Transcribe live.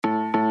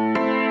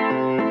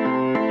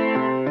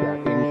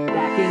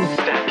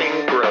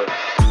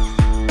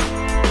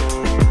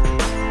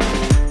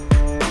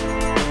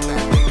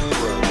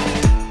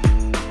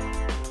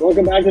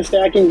Welcome back to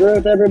Stacking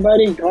Growth,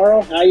 everybody.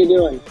 Carl, how you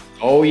doing?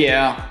 Oh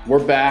yeah,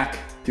 we're back.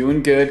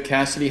 Doing good.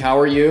 Cassidy, how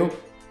are you?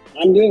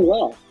 I'm doing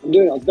well.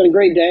 It's been a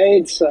great day.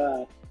 It's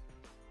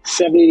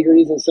 70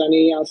 degrees and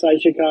sunny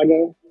outside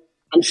Chicago.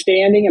 I'm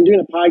standing. I'm doing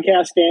a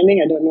podcast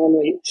standing. I don't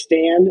normally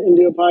stand and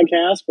do a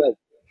podcast, but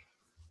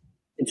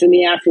it's in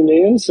the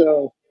afternoon,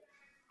 so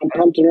I'm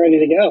pumped and ready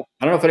to go.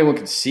 I don't know if anyone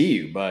can see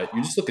you, but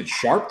you're just looking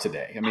sharp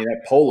today. I mean,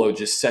 that polo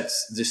just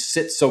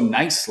sits so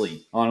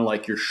nicely on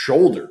like your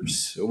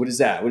shoulders. What is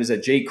that? What is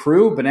that? J.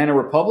 Crew, Banana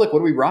Republic? What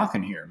are we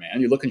rocking here, man?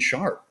 You're looking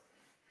sharp.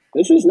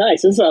 This is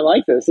nice. I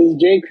like this. This is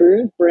J.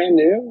 Crew, brand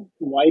new.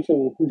 Wife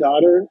and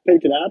daughter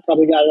picked it up.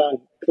 Probably got it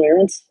on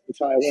clearance. That's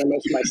how I wear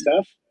most of my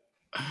stuff.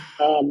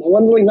 I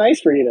wanted to look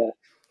nice for you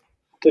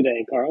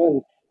today, Carl.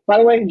 And by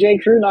the way, J.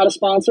 Crew, not a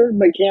sponsor,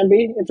 but can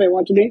be if they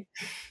want to be.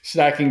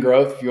 Stacking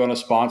Growth, if you want to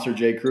sponsor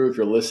J. Crew, if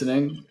you're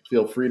listening,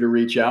 feel free to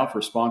reach out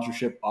for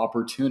sponsorship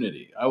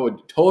opportunity. I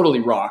would totally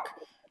rock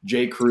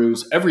J.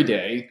 Crews every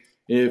day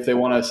if they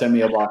want to send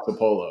me a box of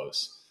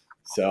polos.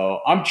 So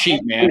I'm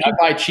cheap, man. I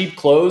buy cheap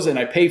clothes and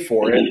I pay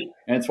for it.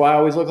 And it's why I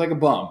always look like a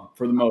bum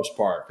for the most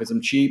part, because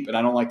I'm cheap and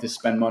I don't like to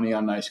spend money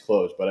on nice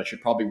clothes. But I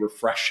should probably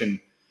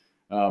refreshen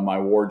my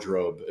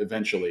wardrobe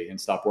eventually and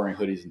stop wearing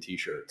hoodies and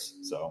T-shirts.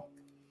 So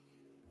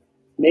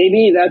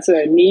maybe that's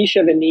a niche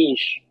of a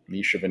niche.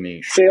 Niche of a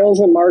niche.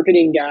 Sales and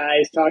marketing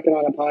guys talking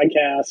on a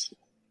podcast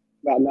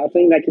about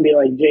nothing. That could be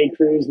like J.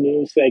 Crew's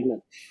news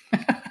segment.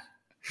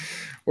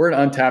 We're an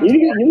untapped.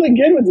 You look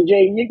good with the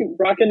J. You can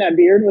rocking that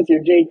beard with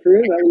your J.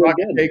 Crew. That would look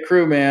good. J.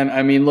 Crew, man.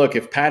 I mean, look,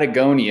 if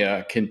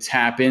Patagonia can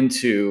tap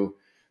into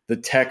the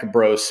tech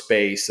bro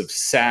space of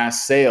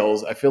SaaS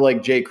sales, I feel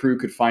like J. Crew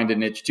could find a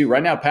niche too.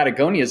 Right now,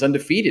 Patagonia is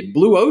undefeated.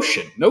 Blue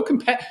ocean.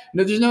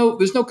 There's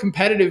no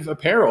competitive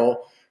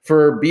apparel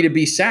for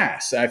B2B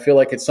SaaS. I feel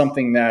like it's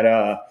something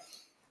that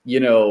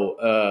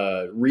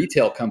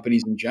retail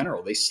companies in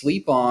general, they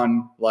sleep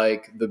on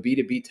like the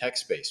B2B tech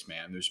space,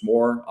 man. There's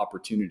more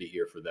opportunity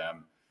here for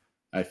them,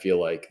 I feel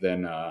like,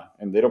 than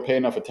and they don't pay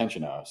enough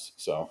attention to us.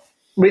 So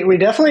we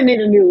definitely need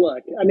a new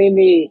look. I mean,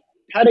 the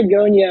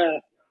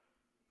Patagonia,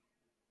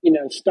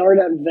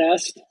 startup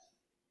vest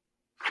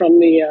from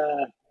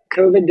the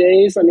COVID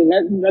days. I mean,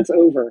 that's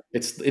over.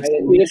 It's the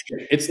lead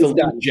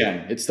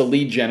gen. It's the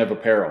lead gen of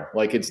apparel.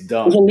 Like, it's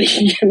done. It's the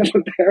lead gen of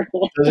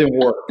apparel. It doesn't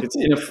work. It's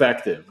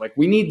ineffective. Like,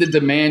 we need the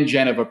demand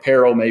gen of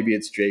apparel. Maybe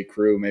it's J.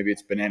 Crew. Maybe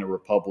it's Banana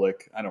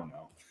Republic. I don't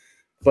know.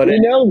 But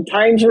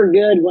times were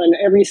good when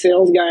every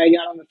sales guy I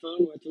got on the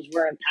phone with was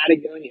wearing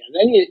Patagonia.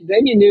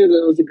 Then you knew that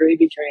it was the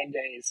gravy train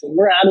days, and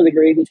we're out of the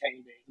gravy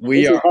train days.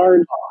 It's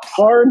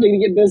hard to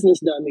get business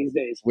done these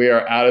days. We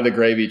are out of the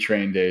gravy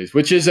train days,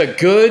 which is a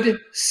good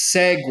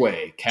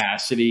segue,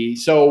 Cassidy.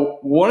 So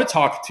we want to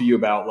talk to you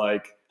about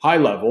like high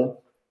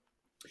level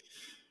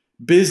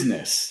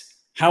business,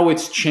 how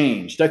it's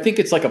changed. I think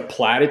it's like a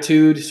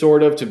platitude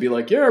sort of to be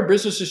like, yeah, our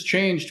business has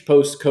changed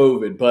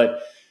post-COVID,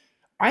 but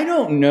I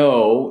don't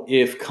know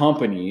if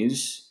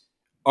companies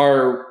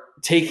are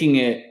taking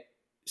it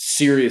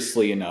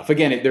seriously enough.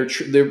 Again,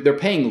 they're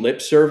paying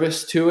lip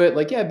service to it.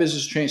 Like, yeah,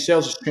 business has changed,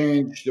 sales has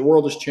changed, the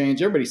world has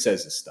changed. Everybody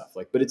says this stuff,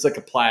 but it's like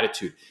a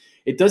platitude.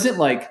 It doesn't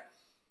like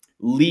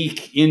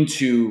leak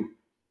into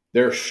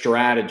their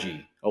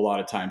strategy a lot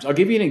of times. I'll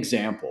give you an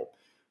example.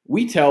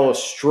 We tell a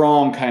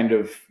strong kind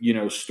of,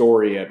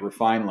 story at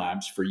Refine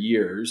Labs for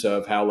years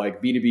of how like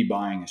B2B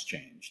buying has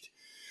changed.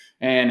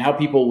 And how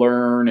people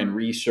learn and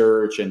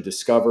research and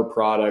discover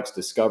products,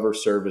 discover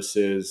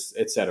services,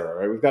 et cetera.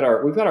 Right? We've got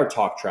our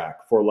talk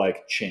track for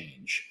like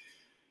change.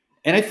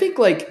 And I think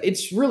like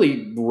it's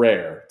really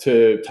rare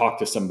to talk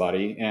to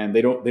somebody and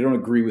they don't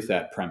agree with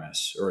that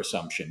premise or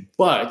assumption.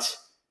 But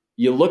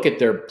you look at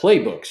their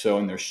playbook, so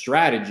in their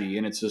strategy,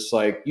 and it's just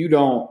like, you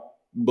don't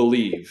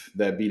believe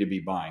that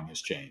B2B buying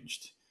has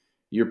changed.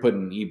 You're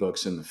putting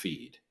ebooks in the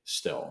feed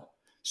still.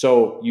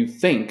 So you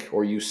think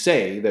or you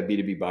say that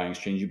B2B buying has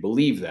changed, you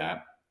believe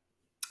that,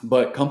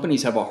 but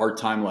companies have a hard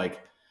time like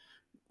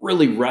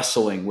really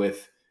wrestling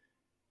with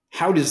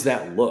how does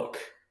that look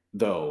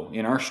though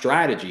in our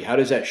strategy? How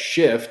does that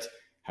shift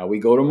how we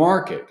go to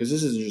market? Because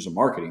this isn't just a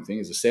marketing thing,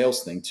 it's a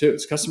sales thing too.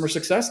 It's a customer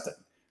success thing,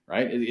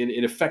 right?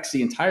 It affects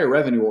the entire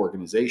revenue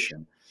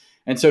organization.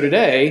 And so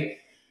today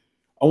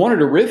I wanted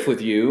to riff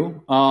with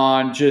you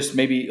on just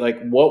maybe like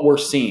what we're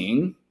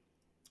seeing,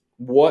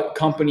 what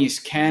companies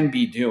can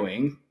be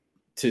doing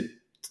to,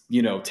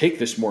 take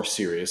this more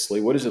seriously.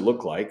 What does it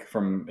look like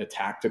from a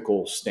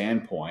tactical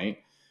standpoint?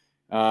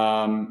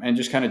 And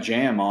just kind of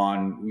jam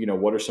on,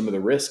 what are some of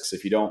the risks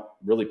if you don't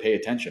really pay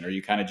attention, or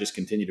you kind of just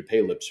continue to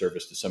pay lip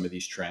service to some of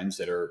these trends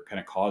that are kind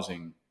of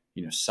causing,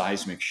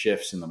 seismic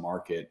shifts in the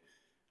market,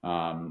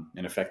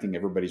 and affecting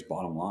everybody's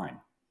bottom line.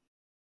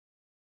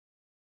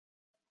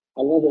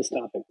 I love this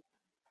topic.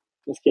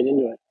 Let's get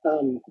into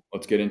it.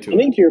 Let's get into it. I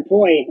think to your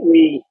point,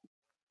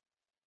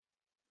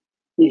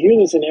 you hear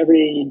this in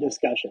every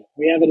discussion.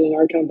 We have it in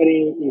our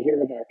company. You hear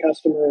it of our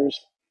customers.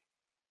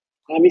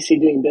 Obviously,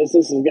 doing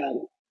business has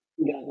gotten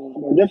a lot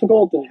more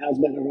difficult than it has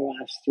been over the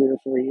last 3 or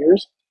 4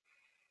 years.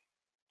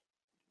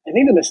 I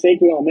think the mistake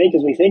we all make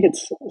is we think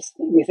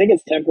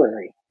it's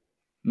temporary,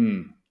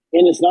 Mm.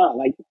 and it's not.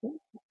 Like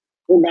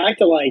we're back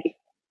to like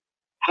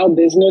how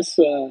business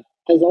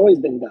has always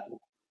been done,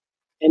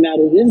 and that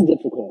it is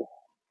difficult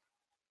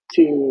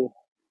to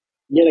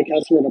get a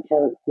customer to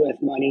part with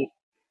money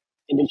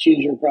and to choose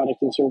your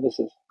product and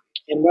services.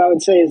 And what I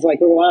would say is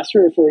like over the last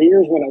 3 or 4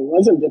 years when it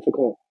wasn't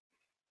difficult,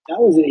 that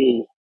was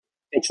the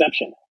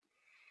exception.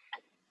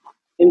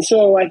 And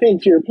so I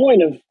think to your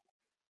point of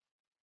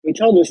we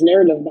tell this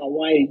narrative about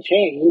why it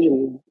changed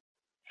and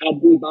how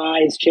we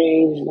buys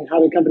change and how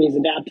the companies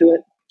adapt to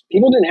it.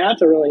 People didn't have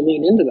to really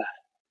lean into that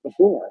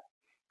before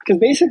because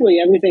basically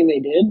everything they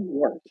did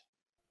worked.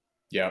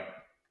 Yep.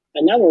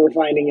 And now what we're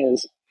finding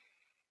is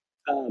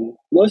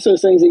most of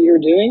those things that you're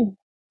doing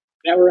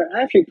that were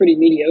actually pretty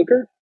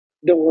mediocre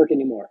don't work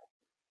anymore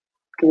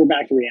because we're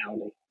back to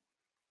reality.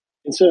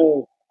 And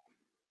so,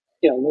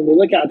 when we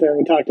look out there and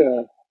we talk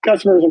to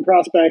customers and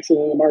prospects and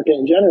in the market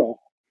in general,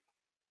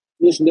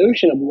 this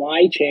notion of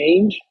why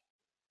change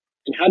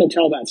and how to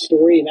tell that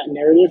story and that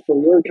narrative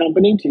for your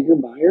company to your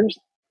buyers,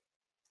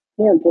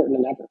 more important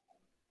than ever.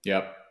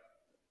 Yep.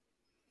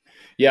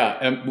 Yeah.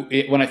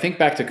 And when I think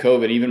back to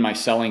COVID, even my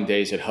selling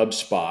days at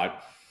HubSpot,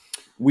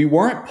 we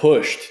weren't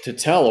pushed to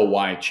tell a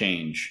why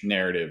change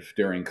narrative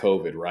during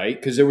COVID, right?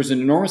 Because there was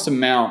an enormous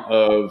amount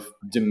of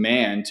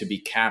demand to be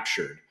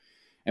captured.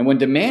 And when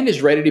demand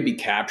is ready to be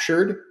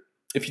captured,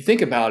 if you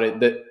think about it,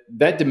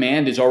 that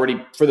demand is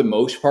already, for the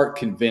most part,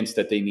 convinced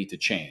that they need to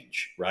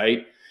change,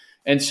 right?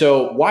 And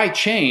so why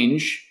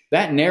change?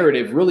 That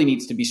narrative really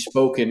needs to be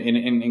spoken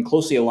and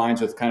closely aligns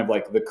with kind of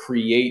like the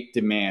create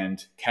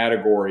demand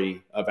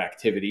category of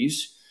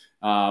activities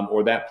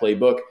or that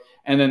playbook.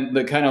 And then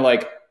the kind of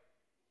like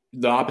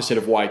the opposite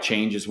of why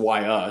change is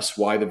why us,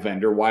 why the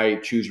vendor, why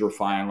choose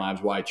Refine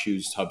Labs, why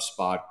choose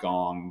HubSpot,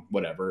 Gong,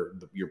 whatever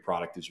your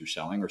product is you're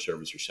selling or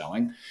service you're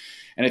selling.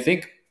 And I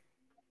think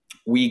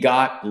we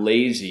got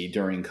lazy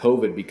during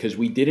COVID because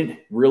we didn't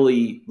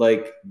really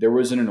there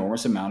was an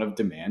enormous amount of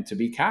demand to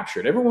be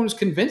captured. Everyone was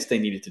convinced they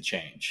needed to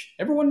change.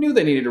 Everyone knew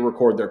they needed to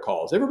record their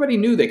calls. Everybody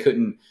knew they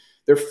couldn't,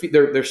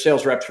 their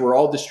sales reps were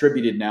all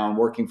distributed now and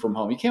working from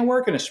home. You can't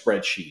work in a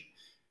spreadsheet.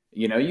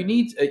 You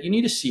need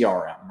a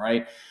CRM,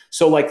 right?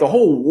 So like the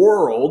whole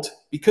world,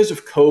 because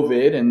of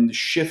COVID and the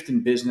shift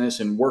in business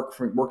and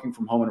working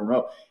from home and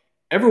remote,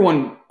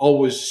 everyone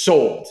always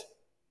sold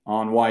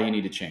on why you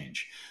need to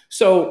change.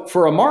 So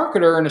for a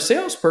marketer and a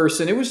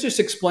salesperson, it was just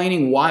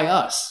explaining why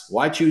us,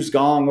 why choose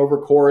Gong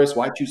over Chorus,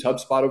 why choose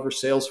HubSpot over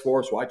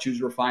Salesforce, why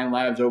choose Refine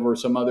Labs over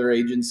some other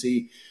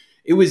agency.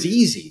 It was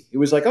easy. It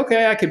was like,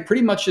 okay, I could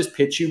pretty much just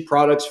pitch you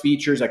products,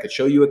 features. I could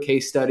show you a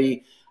case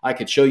study. I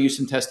could show you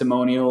some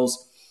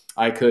testimonials.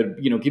 I could,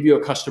 give you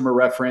a customer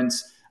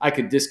reference. I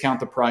could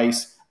discount the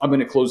price. I'm going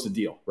to close the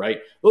deal, right?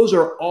 Those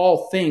are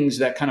all things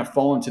that kind of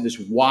fall into this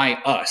why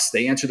us.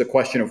 They answer the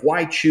question of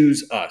why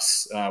choose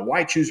us?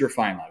 Why choose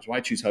Refine Labs? Why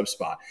choose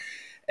HubSpot?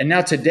 And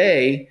now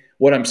today,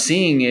 what I'm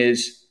seeing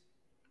is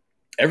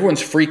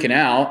everyone's freaking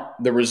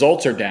out. The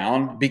results are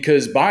down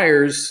because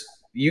buyers,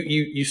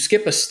 you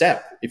skip a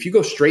step. If you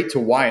go straight to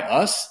why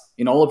us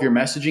in all of your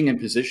messaging and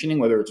positioning,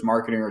 whether it's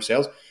marketing or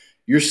sales,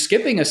 you're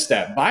skipping a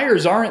step.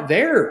 Buyers aren't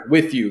there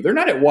with you. They're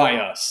not at why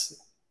us,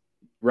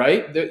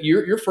 right?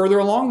 You're further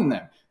along than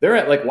them. They're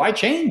at like, why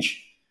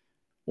change?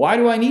 Why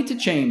do I need to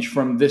change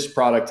from this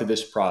product to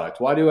this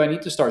product? Why do I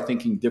need to start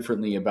thinking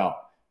differently about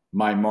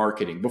my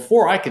marketing?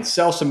 Before I could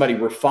sell somebody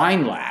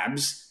Refine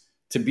Labs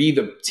to be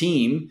the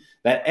team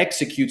that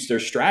executes their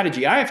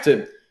strategy, I have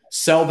to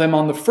sell them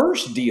on the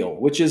first deal,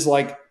 which is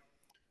like,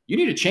 you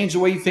need to change the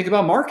way you think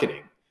about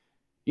marketing.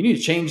 You need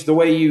to change the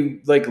way you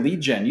like lead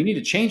gen. You need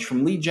to change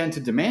from lead gen to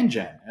demand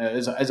gen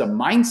as a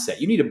mindset.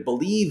 You need to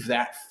believe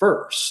that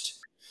first.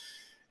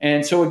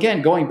 And so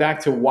again, going back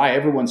to why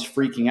everyone's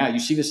freaking out,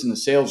 you see this in the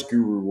sales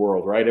guru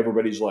world, right?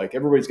 Everybody's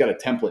got a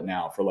template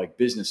now for like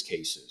business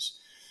cases.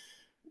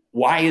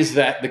 Why is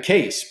that the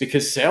case?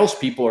 Because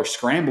salespeople are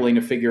scrambling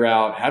to figure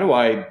out, how do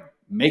I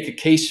make a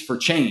case for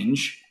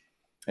change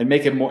and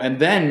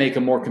then make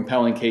a more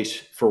compelling case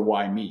for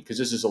why me? Because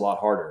this is a lot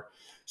harder.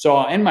 So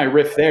I'll end my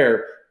riff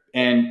there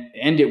and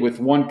end it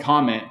with one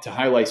comment to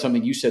highlight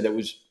something you said that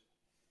was,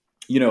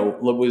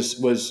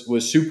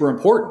 was super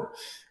important.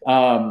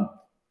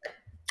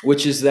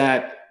 Which is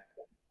that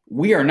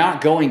we are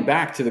not going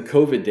back to the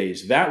COVID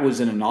days. That was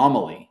an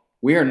anomaly.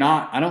 We are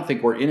not, I don't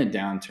think we're in a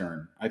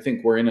downturn. I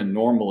think we're in a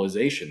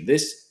normalization.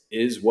 This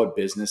is what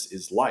business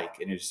is like.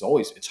 And it's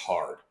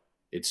hard.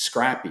 It's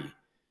scrappy.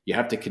 You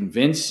have to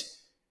convince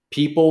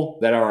people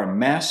that are a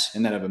mess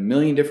and that have a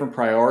million different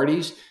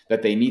priorities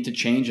that they need to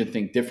change and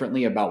think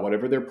differently about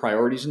whatever their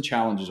priorities and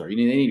challenges are. They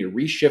need to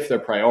reshift their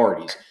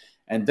priorities.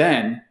 And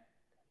then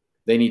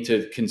they need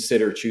to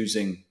consider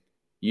choosing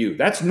you.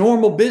 That's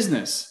normal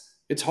business.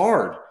 It's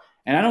hard.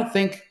 And I don't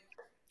think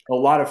a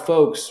lot of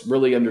folks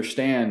really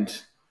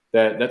understand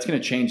that that's going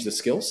to change the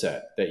skill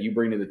set that you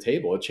bring to the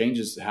table. It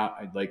changes how,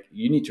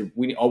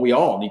 we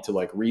all need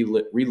to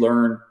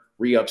relearn,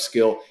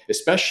 re-upskill,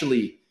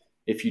 especially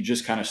if you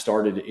just kind of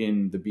started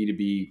in the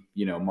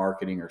B2B,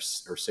 marketing or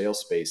sales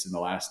space in the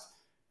last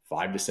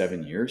 5 to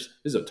 7 years.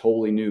 This is a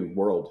totally new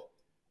world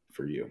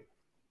for you.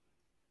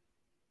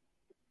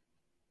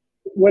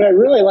 What I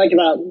really like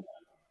about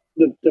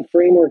the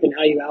framework and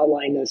how you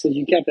outline this is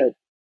you kept it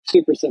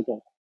super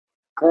simple.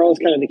 Carl's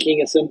kind of the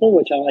king of simple,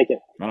 which I like it.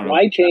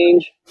 Why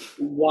change?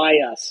 Why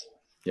us?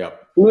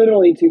 Yep.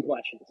 Literally 2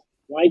 questions.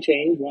 Why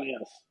change? Why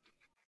us?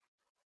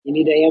 You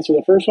need to answer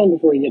the first one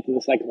before you get to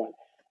the second one.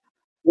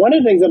 One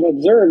of the things I've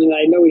observed, and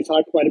I know we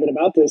talked quite a bit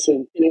about this,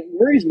 and it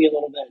worries me a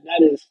little bit, and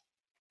that is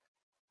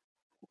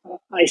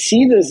I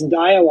see this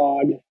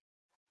dialogue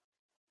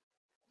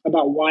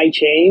about why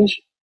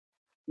change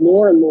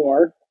more and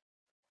more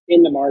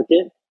in the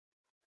market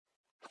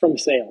from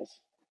sales,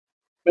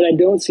 but I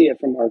don't see it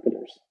from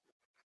marketers.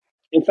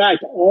 In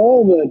fact,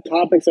 all the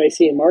topics I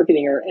see in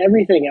marketing are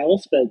everything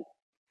else, but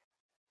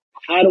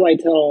how do I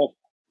tell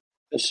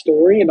a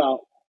story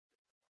about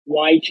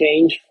why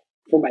change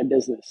for my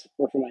business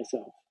or for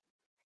myself?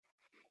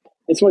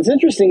 And so what's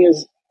interesting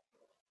is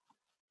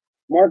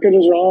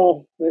marketers are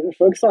all they're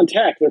focused on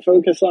tech, they're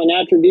focused on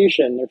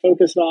attribution, they're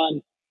focused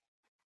on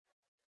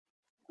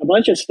a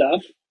bunch of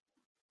stuff.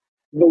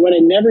 But what I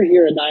never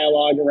hear a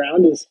dialogue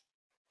around is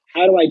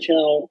how do I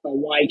tell a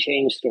why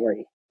change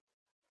story?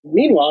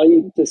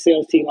 Meanwhile, the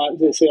sales team,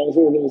 the sales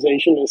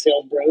organization, the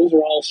sales bros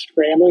are all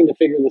scrambling to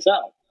figure this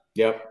out.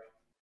 Yep.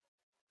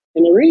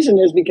 And the reason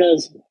is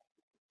because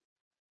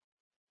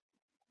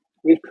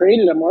we've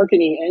created a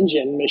marketing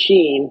engine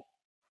machine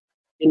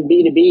in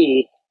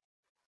B2B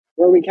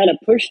where we kind of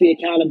push the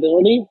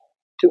accountability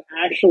to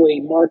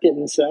actually market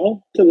and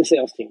sell to the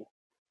sales team.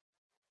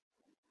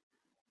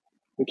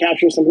 We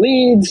capture some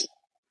leads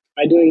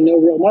by doing no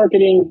real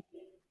marketing,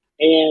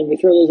 and we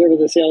throw those over to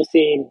the sales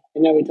team,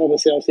 and then we tell the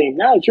sales team,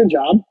 now it's your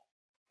job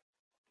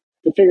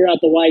to figure out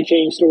the why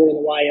change story and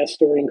the why us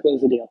story and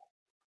close the deal.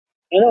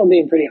 I know I'm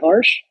being pretty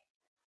harsh,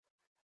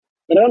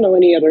 but I don't know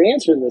any other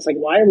answer to this. Like,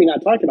 why are we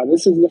not talking about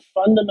this? This is the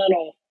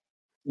fundamental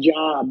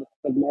job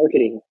of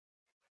marketing,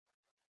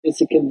 is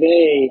to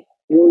convey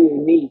your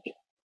unique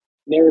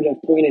narrative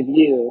point of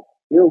view,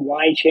 your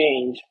why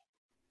change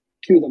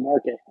to the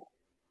market.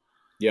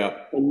 Yeah.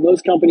 And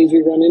most companies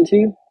we run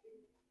into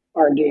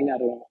aren't doing that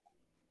at all.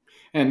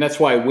 And that's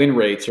why win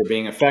rates are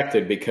being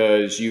affected,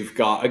 because you've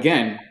got,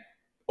 again,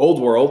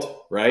 old world,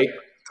 right?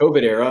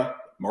 COVID era,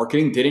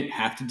 marketing didn't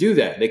have to do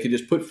that. They could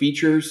just put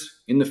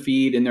features in the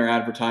feed, in their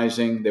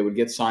advertising. They would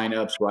get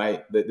signups,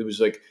 right? It was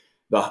like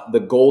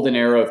the golden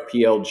era of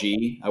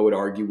PLG. I would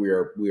argue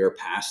we are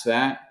past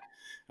that.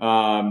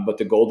 But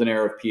the golden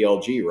era of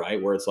PLG,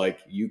 right? Where it's like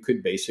you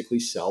could basically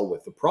sell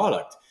with the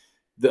product.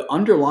 The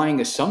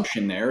underlying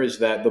assumption there is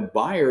that the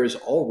buyer is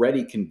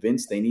already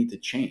convinced they need to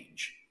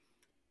change.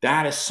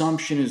 That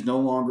assumption is no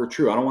longer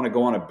true. I don't want to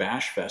go on a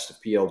bash fest of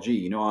PLG.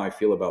 You know how I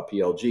feel about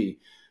PLG.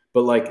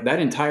 But like that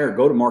entire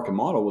go-to-market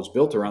model was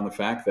built around the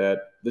fact that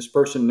this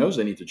person knows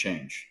they need to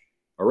change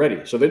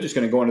already. So they're just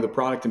going to go into the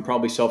product and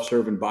probably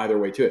self-serve and buy their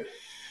way to it.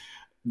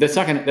 That's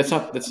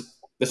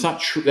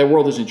not true. That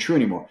world isn't true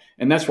anymore.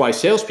 And that's why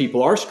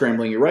salespeople are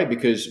scrambling. You're right,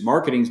 because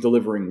marketing's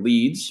delivering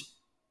leads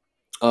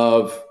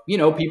of,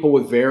 people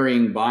with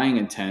varying buying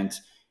intent,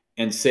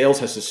 and sales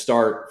has to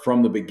start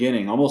from the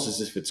beginning, almost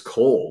as if it's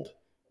cold.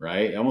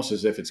 Right? Almost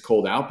as if it's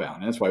cold outbound.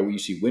 And that's why you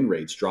see win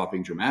rates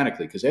dropping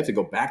dramatically, because they have to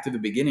go back to the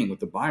beginning with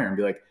the buyer and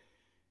be like,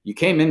 you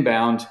came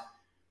inbound.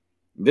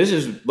 This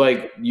is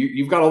like,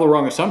 you've got all the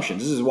wrong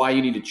assumptions. This is why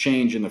you need to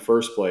change in the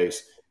first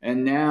place.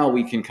 And now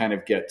we can kind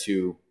of get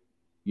to,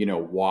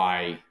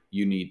 why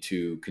you need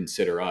to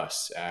consider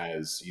us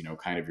as,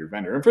 kind of your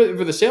vendor. And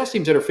for the sales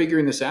teams that are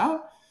figuring this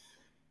out,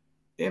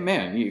 yeah,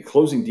 man,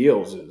 closing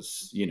deals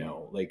is,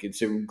 like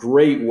it's a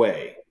great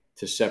way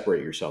to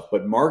separate yourself.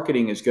 But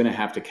marketing is going to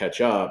have to catch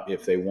up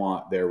if they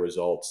want their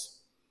results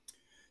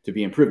to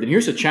be improved. And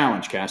here's a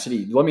challenge,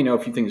 Cassidy. Let me know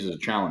if you think this is a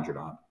challenge or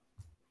not.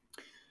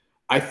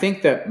 I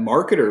think that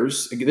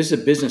marketers, this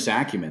is a business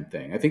acumen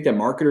thing. I think that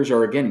marketers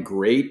are, again,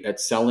 great at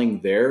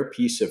selling their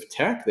piece of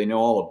tech. They know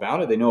all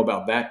about it. They know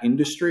about that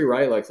industry,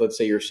 right? Like, let's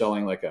say you're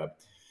selling like a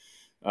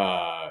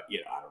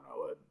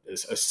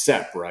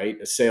SEP,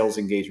 right? A sales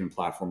engagement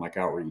platform like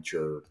Outreach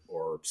or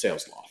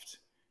SalesLoft.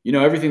 You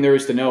know everything there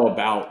is to know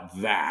about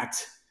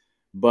that.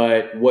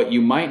 But what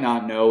you might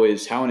not know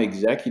is how an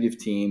executive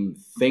team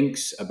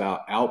thinks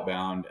about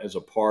outbound as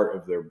a part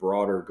of their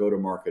broader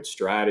go-to-market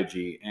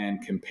strategy,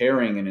 and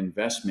comparing an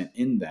investment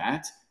in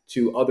that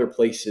to other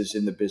places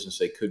in the business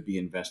they could be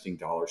investing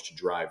dollars to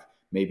drive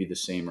maybe the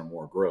same or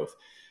more growth.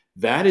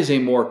 That is a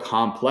more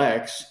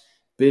complex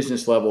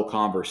business level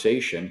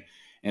conversation.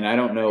 And I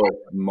don't know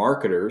if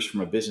marketers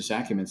from a business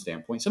acumen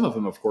standpoint, some of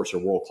them, of course, are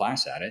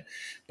world-class at it,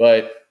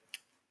 but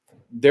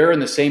they're in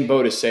the same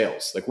boat as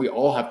sales. Like, we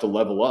all have to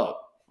level up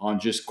on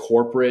just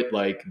corporate,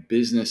 like,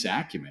 business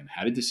acumen.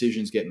 How do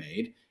decisions get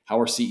made? How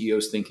are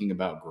CEOs thinking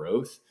about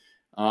growth?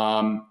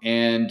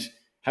 And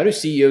how do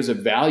CEOs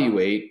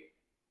evaluate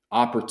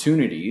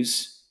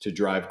opportunities to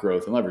drive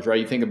growth and leverage,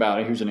 right? You think about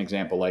it. Here's an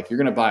example. Like, you're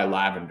going to buy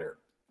lavender,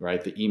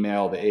 right? The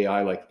email, the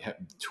AI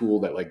tool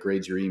that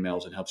grades your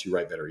emails and helps you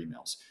write better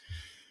emails.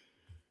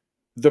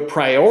 The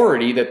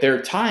priority that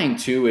they're tying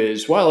to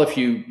is, well, if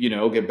you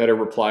get better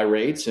reply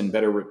rates and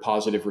better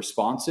positive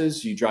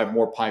responses, you drive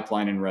more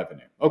pipeline and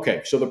revenue.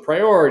 Okay, so the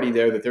priority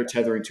there that they're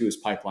tethering to is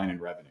pipeline and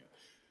revenue.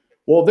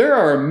 Well, there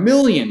are a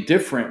million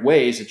different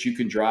ways that you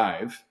can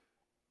drive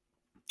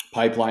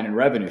pipeline and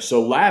revenue.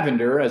 So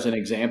Lavender, as an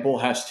example,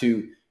 has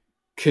to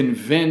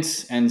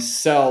convince and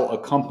sell a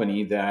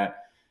company that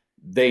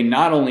they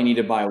not only need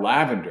to buy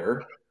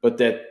Lavender, but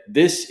that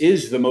this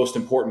is the most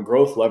important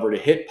growth lever to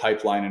hit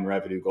pipeline and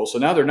revenue goals. So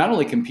now they're not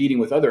only competing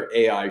with other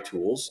AI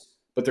tools,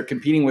 but they're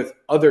competing with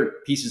other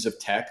pieces of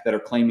tech that are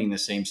claiming the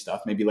same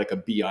stuff, maybe like a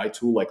BI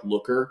tool like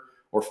Looker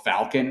or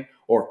Falcon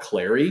or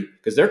Clary,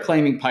 because they're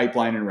claiming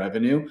pipeline and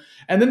revenue.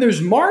 And then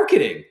there's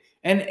marketing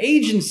and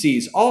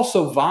agencies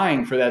also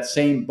vying for that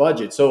same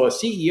budget. So a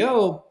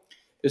CEO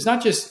is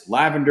not just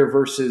Lavender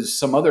versus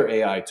some other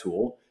AI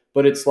tool,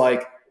 but it's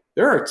like,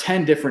 there are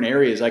 10 different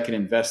areas I can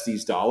invest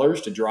these dollars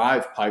to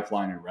drive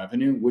pipeline and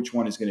revenue. Which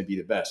one is going to be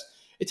the best?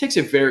 It takes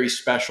a very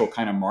special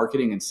kind of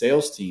marketing and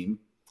sales team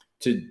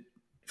to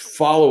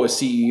follow a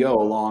CEO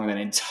along that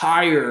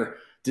entire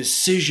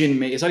decision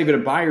making. It's not even a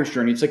buyer's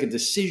journey. It's like a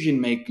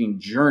decision making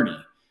journey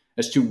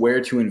as to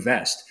where to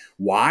invest.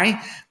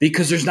 Why?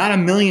 Because there's not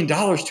 $1 million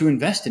to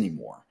invest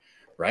anymore,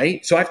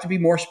 right? So I have to be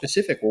more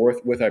specific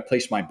with I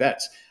place my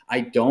bets.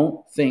 I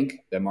don't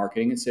think that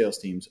marketing and sales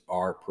teams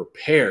are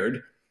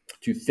prepared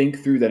to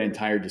think through that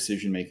entire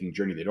decision-making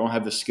journey. They don't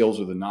have the skills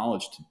or the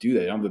knowledge to do that.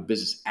 They don't have the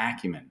business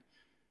acumen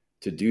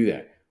to do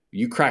that.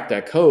 You crack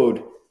that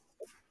code,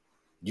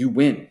 you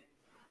win.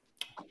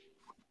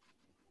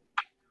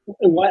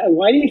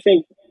 Why do you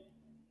think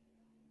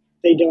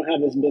they don't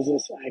have this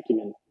business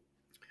acumen?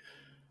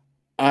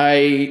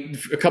 A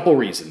couple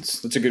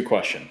reasons. That's a good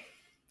question.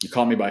 You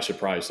caught me by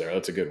surprise there.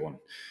 That's a good one.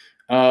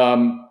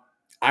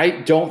 I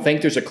don't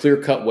think there's a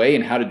clear-cut way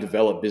in how to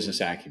develop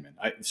business acumen.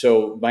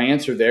 So my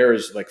answer there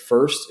is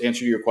first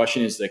answer to your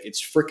question is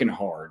it's freaking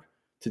hard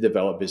to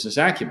develop business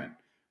acumen,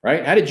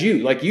 right? How did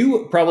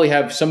you probably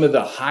have some of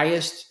the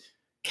highest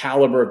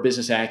caliber of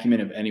business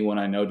acumen of anyone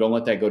I know. Don't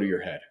let that go to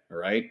your head. All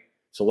right.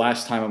 So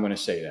last time I'm going to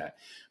say that,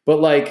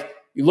 but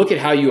you look at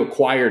how you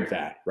acquired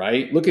that,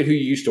 right? Look at who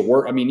you used to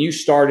work. I mean, you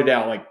started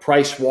out like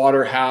Price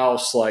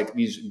Waterhouse, like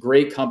these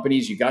great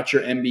companies. You got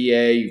your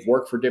MBA. You've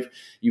worked for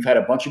you've had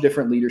a bunch of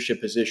different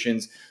leadership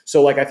positions.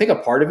 So I think a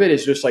part of it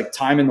is just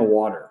time in the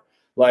water.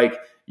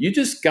 You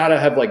just got to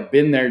have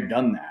been there,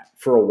 done that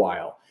for a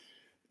while.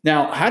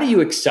 Now, how do you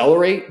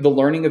accelerate the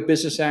learning of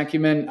business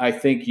acumen? I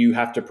think you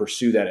have to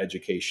pursue that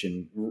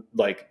education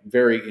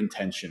very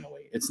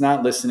intentionally. It's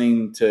not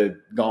listening to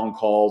gong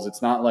calls.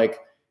 It's not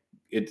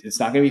it's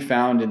not going to be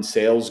found in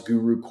sales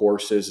guru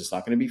courses. It's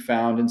not going to be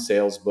found in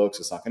sales books.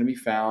 It's not going to be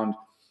found,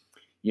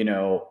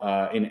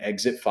 in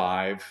Exit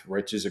 5,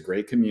 which is a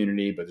great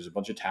community, but there's a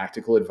bunch of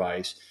tactical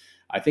advice.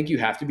 I think you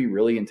have to be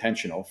really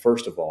intentional,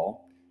 first of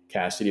all,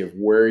 Cassidy, of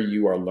where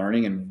you are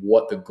learning and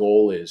what the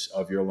goal is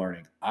of your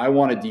learning. I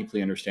want to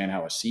deeply understand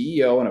how a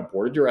CEO and a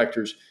board of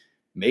directors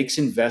makes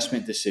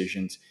investment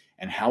decisions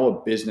and how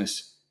a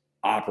business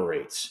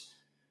operates.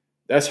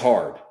 That's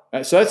hard.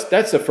 So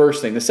that's the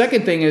first thing. The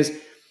second thing is,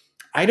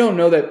 I don't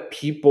know that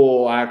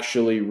people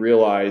actually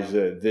realize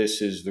that this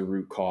is the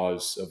root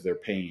cause of their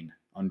pain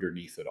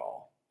underneath it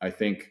all. I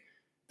think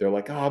they're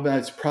like, oh, but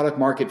it's product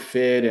market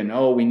fit. And,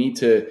 we need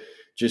to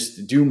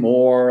just do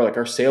more.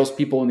 Our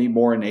salespeople need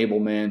more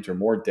enablement or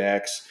more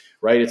decks,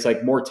 right? It's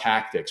more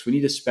tactics. We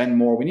need to spend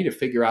more. We need to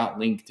figure out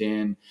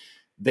LinkedIn.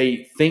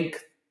 They think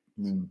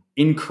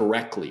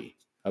incorrectly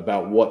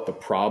about what the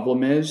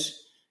problem is.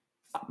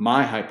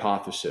 My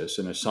hypothesis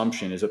and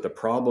assumption is that the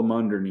problem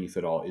underneath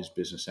it all is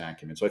business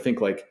acumen. So I think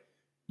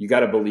you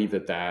got to believe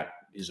that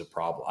is a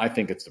problem. I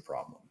think it's the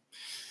problem.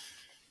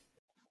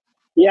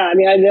 Yeah, I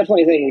mean, I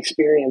definitely think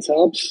experience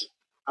helps.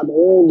 I'm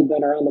old,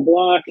 been around the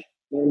block,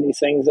 learned these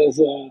things as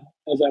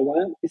I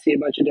went. You see a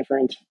bunch of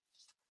different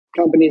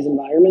companies,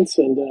 environments,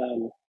 and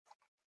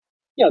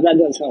that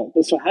does help.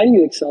 But so how do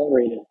you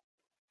accelerate it?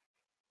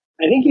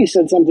 I think you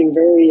said something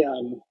very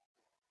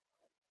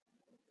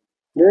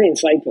very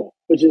insightful,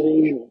 which is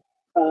unusual.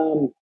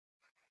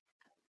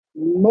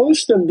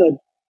 Most of the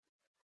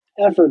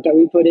effort that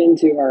we put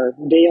into our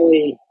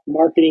daily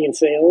marketing and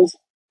sales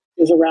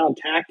is around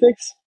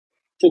tactics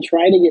to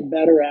try to get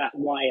better at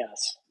why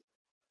us.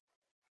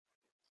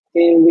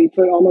 And we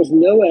put almost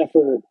no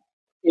effort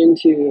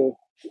into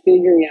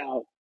figuring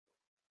out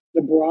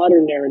the broader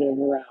narrative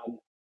around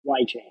why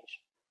change.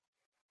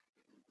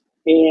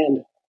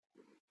 And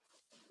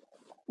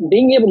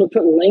being able to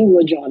put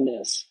language on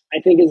this, I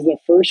think, is the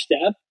first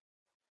step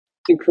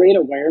to create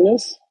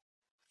awareness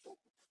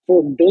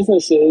for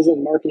businesses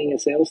and marketing and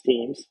sales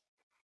teams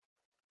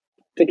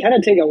to kind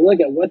of take a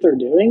look at what they're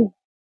doing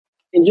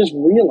and just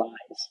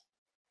realize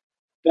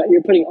that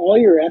you're putting all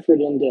your effort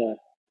into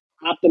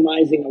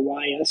optimizing a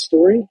YS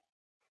story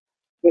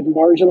with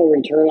marginal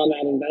return on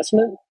that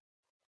investment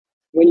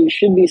when you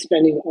should be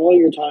spending all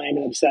your time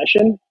and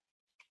obsession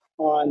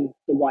on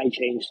the why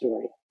change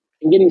story.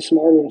 and getting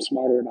smarter and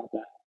smarter about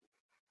that.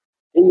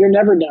 And you're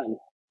never done.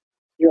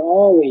 You're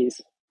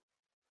always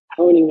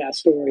honing that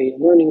story,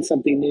 learning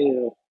something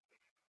new,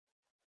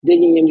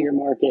 digging into your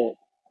market,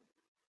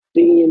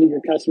 digging into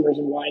your customers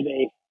and why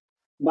they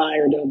buy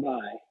or don't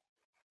buy.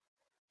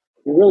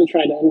 You're really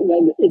trying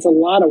to, it's a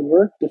lot of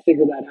work to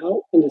figure that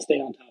out and to stay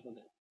on top of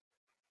it.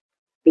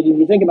 But if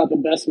you think about the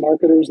best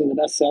marketers and the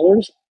best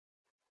sellers,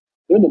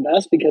 they're the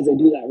best because they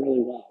do that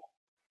really well.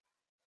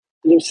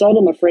 There's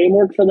seldom a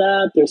framework for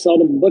that. There's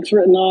seldom books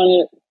written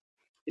on it.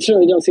 You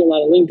certainly don't see a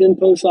lot of LinkedIn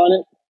posts on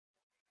it.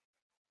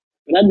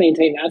 But I'd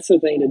maintain that's the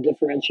thing that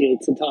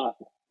differentiates the top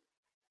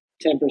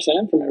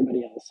 10% from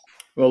everybody else.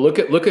 Well, look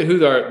at who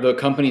the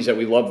companies that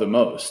we love the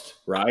most,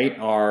 right?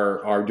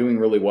 Are doing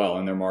really well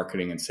in their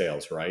marketing and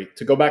sales, right?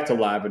 To go back to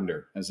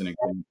lavender as an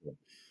example,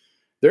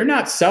 they're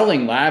not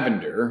selling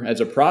lavender as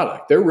a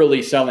product. They're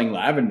really selling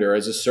lavender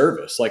as a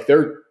service. Like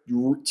they're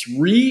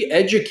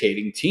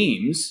re-educating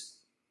teams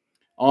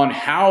on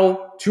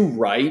how to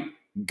write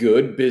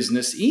good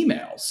business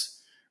emails,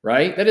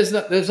 right? There's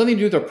nothing to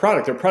do with their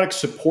product. Their product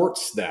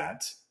supports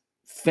that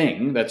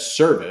thing, that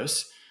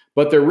service,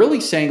 but they're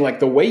really saying like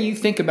the way you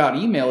think about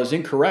email is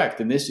incorrect.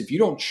 And this, if you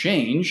don't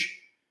change,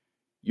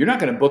 you're not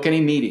going to book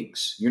any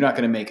meetings. You're not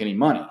going to make any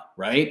money,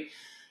 right?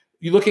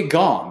 You look at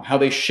Gong, how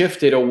they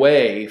shifted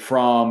away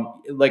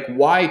from like,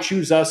 why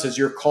choose us as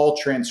your call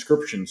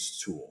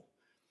transcriptions tool?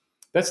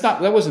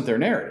 That wasn't their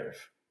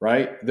narrative,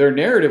 right? Their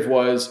narrative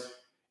was,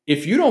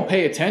 if you don't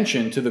pay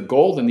attention to the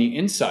gold and the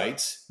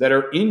insights that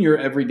are in your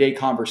everyday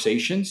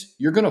conversations,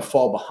 you're going to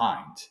fall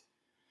behind.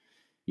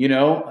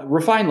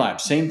 Refine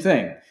Labs, same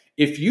thing.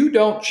 If you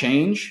don't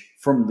change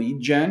from lead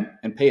gen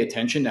and pay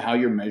attention to how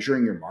you're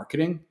measuring your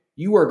marketing,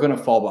 you are going to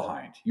fall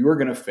behind. You are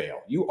going to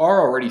fail. You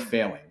are already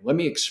failing. Let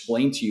me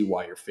explain to you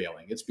why you're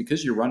failing. It's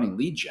because you're running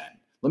lead gen.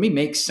 Let me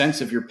make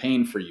sense of your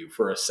pain for you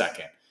for a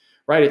second,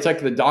 right? It's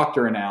like the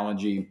doctor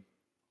analogy.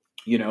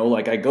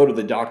 Like I go to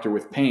the doctor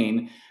with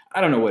pain. I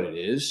don't know what it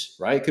is,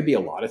 right? It could be a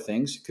lot of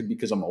things. It could be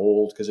because I'm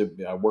old, because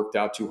I worked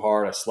out too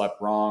hard, I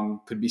slept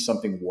wrong. Could be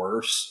something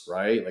worse,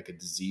 right? Like a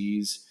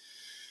disease.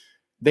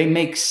 They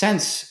make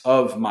sense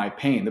of my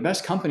pain. The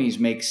best companies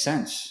make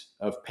sense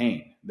of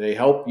pain. They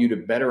help you to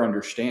better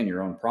understand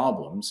your own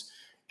problems.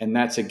 And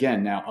that's,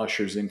 again, now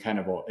ushers in kind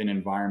of an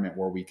environment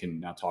where we can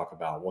now talk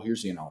about, well,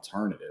 here's an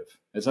alternative.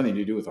 It has nothing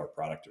to do with our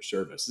product or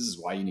service. This is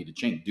why you need to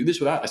change. Do this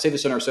without, I say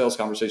this in our sales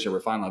conversation at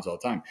Refine Labs all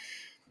the time.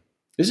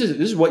 This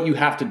is what you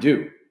have to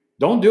do.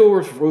 Don't do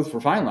it with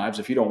Refine Labs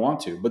if you don't want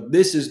to, but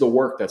this is the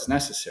work that's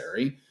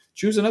necessary.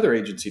 Choose another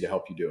agency to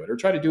help you do it, or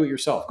try to do it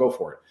yourself. Go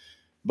for it.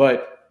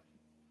 But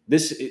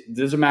it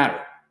doesn't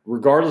matter.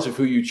 Regardless of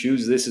who you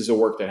choose, this is a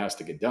work that has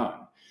to get done.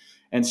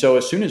 And so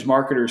as soon as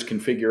marketers can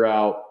figure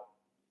out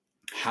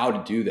how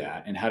to do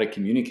that and how to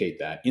communicate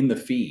that in the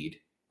feed,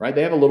 right?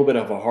 They have a little bit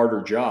of a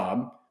harder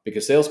job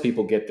because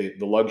salespeople get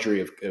the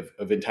luxury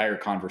of entire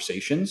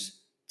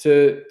conversations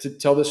to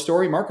tell this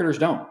story. Marketers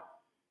don't.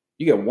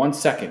 You get 1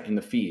 second in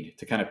the feed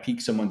to kind of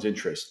pique someone's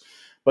interest.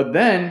 But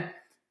then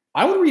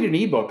I would read an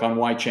ebook on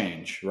why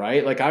change,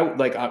 right?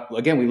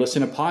 Again, we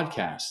listen to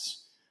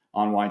podcasts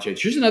on why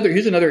change. Here's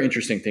another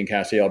interesting thing,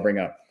 Cassidy, I'll bring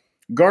up.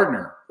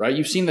 Gartner, right?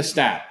 You've seen the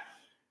stat.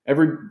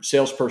 Every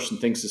salesperson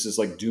thinks this is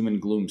like doom and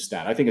gloom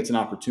stat. I think it's an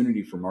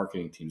opportunity for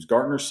marketing teams.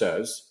 Gartner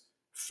says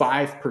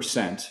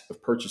 5%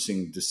 of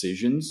purchasing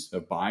decisions,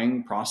 of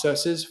buying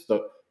processes,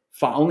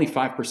 only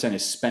 5%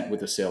 is spent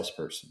with a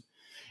salesperson.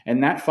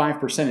 And that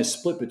 5% is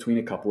split between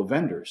a couple of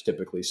vendors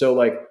typically. So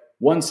like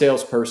one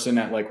salesperson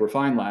at like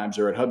Refine Labs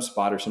or at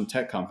HubSpot or some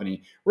tech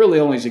company really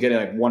only is getting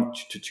like 1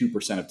 to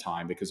 2% of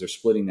time because they're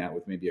splitting that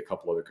with maybe a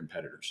couple other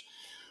competitors.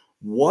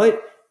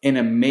 What an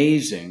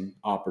amazing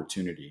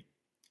opportunity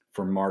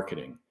for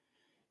marketing.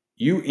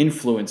 You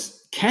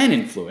can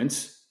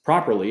influence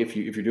properly if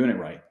you're doing it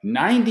right.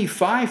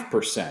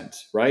 95%,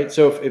 right?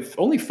 So if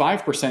only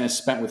 5% is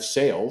spent with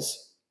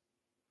sales,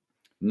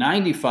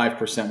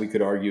 95% we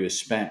could argue is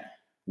spent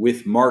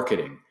with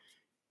marketing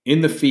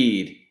in the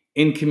feed,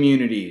 in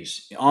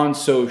communities, on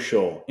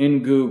social,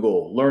 in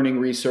Google, learning,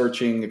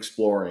 researching,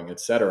 exploring,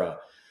 etc.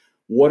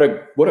 What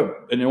an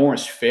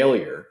enormous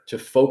failure to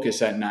focus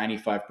that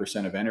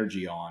 95% of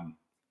energy on.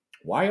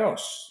 Why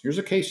us? Here's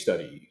a case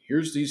study.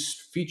 Here's these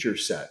feature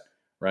set,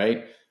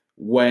 right?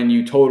 When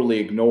you totally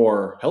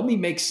ignore, help me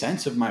make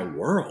sense of my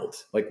world.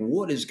 Like,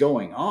 what is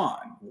going on?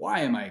 Why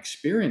am I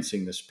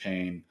experiencing this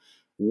pain?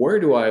 Where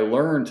do I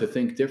learn to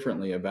think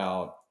differently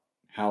about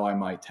how I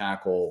might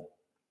tackle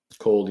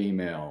cold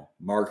email,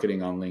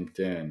 marketing on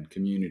LinkedIn,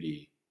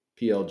 community,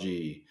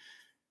 PLG,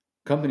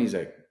 companies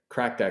that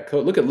crack that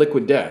code? Look at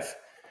Liquid Death.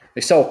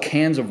 They sell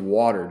cans of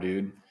water,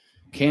 dude.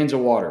 Cans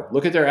of water.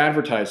 Look at their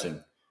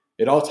advertising.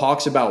 It all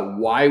talks about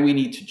why we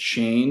need to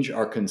change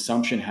our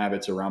consumption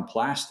habits around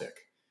plastic,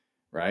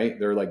 right?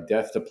 They're like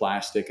death to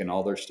plastic and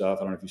all their stuff.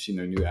 I don't know if you've seen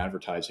their new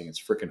advertising. It's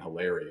freaking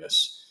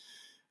hilarious.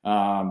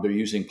 They're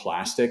using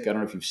plastic. I don't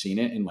know if you've seen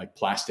it in like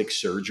plastic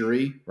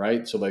surgery,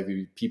 right? So like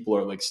people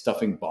are like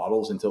stuffing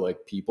bottles into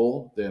like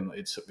people. Then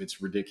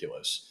it's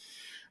ridiculous.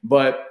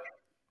 But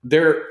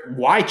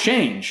why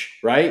change,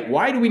 right?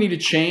 Why do we need to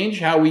change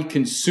how we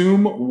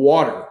consume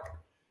water?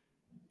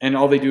 And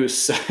all they do is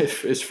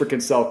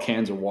freaking sell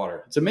cans of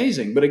water. It's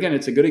amazing. But again,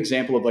 it's a good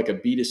example of like a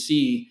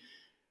B2C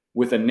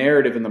with a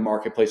narrative in the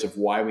marketplace of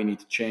why we need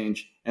to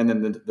change. And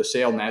then the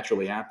sale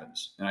naturally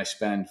happens. And I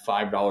spend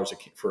 $5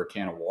 for a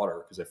can of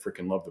water because I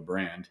freaking love the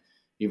brand,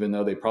 even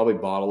though they probably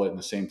bottle it in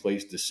the same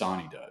place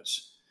Dasani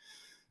does.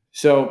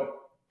 So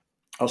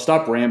I'll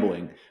stop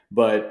rambling,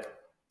 but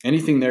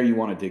anything there you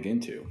want to dig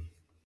into?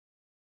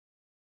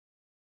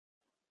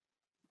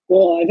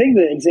 Well, I think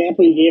the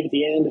example you gave at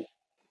the end of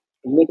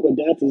liquid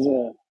death is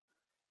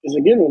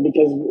a good one,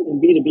 because in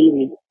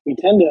B2B we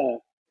tend to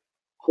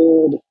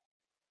hold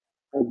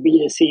our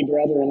B2C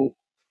brethren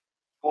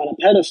on a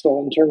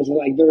pedestal in terms of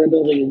like their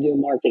ability to do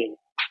marketing.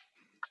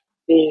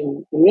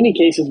 In many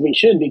cases we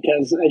should,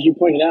 because as you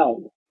pointed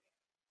out,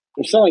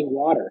 they're selling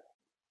water,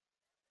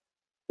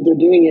 but they're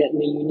doing it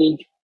in a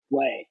unique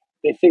way.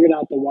 They figured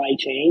out the why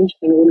change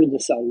in order to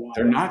sell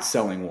water. They're not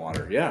selling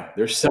water. Yeah.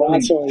 They're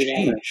selling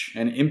change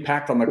and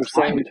impact on the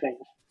climate.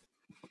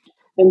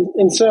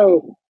 And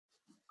so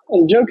I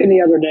was joking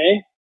the other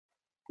day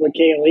with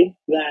Kaylee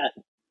that,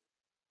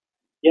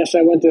 yes,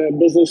 I went to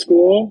business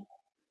school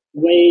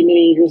way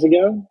many years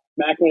ago,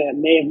 back when it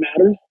may have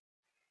mattered.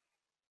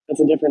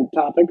 That's a different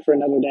topic for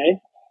another day.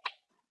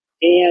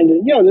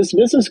 And, this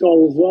business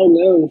school was well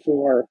known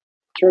for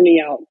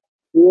turning out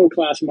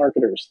world-class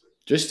marketers.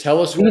 Just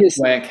tell us where you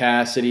went,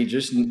 Cassidy.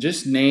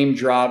 Just name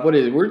drop. What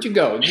is it? Where'd you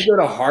go? Did you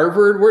go to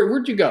Harvard?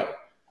 Where'd you go?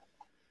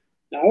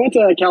 I went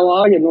to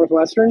Kellogg at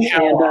Northwestern.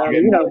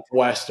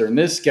 Northwestern.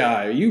 This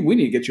guy. We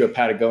need to get you a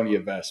Patagonia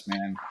vest,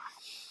 man.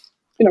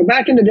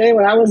 Back in the day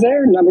when I was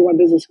there, number one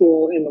business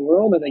school in the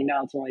world. I think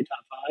now it's only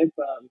top 5.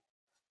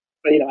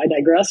 But I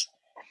digress.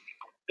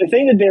 The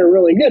thing that they're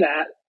really good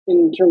at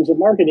in terms of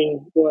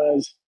marketing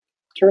was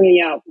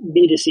turning out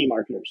B2C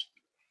marketers.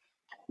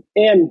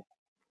 And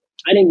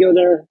I didn't go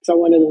there because I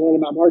wanted to learn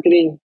about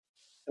marketing.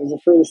 It was the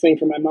furthest thing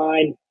from my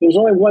mind. There's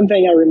only one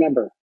thing I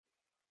remember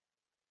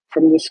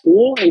from the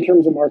school in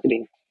terms of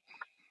marketing,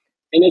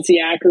 and it's the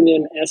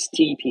acronym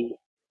STP.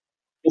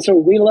 And so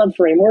we love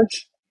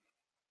frameworks.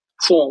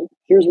 So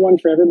here's one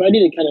for everybody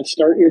to kind of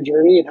start your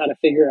journey of how to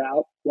figure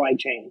out why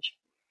change.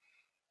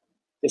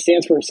 It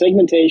stands for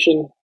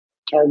segmentation,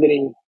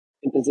 targeting,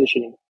 and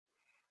positioning.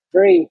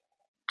 Very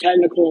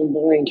technical and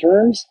boring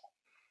terms,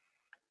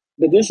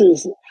 but this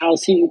is how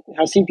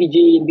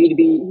CPG and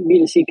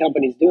B2C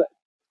companies do it.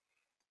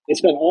 They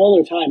spend all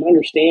their time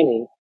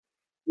understanding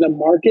the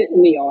market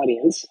and the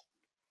audience,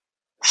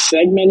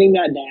 segmenting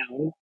that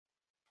down.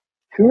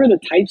 Who are the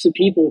types of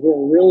people who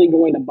are really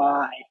going to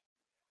buy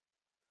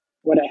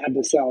what I have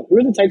to sell? Who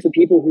are the types of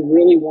people who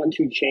really want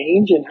to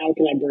change, and how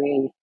can I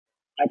bring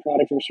my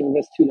product or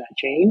service to that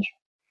change?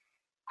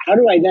 How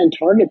do I then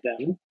target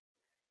them?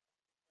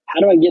 How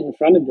do I get in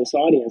front of this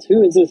audience?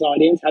 Who is this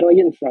audience? How do I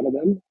get in front of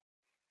them?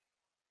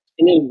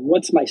 And then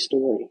what's my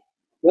story?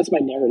 What's my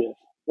narrative?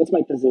 What's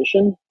my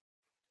position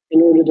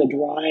in order to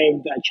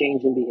drive that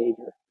change in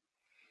behavior?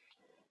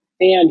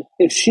 And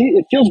it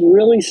feels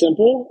really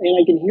simple, and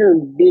I can hear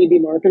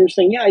B2B marketers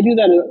saying, yeah, I do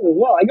that as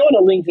well. I go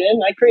into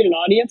LinkedIn, I create an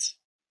audience,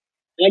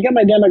 and I got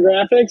my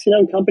demographics,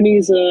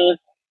 companies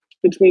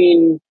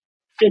between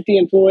 50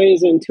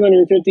 employees and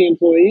 250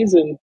 employees,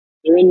 and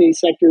they're in these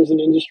sectors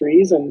and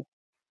industries, and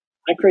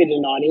I created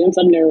an audience,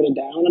 I've narrowed it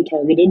down, I'm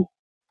targeted.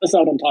 That's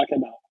not what I'm talking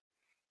about.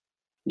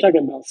 I'm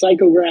talking about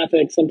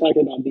psychographics, I'm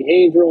talking about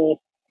behavioral,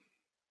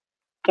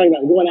 I'm talking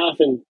about going off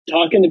and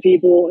talking to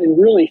people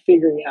and really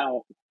figuring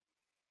out,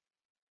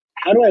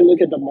 how do I look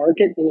at the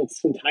market in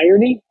its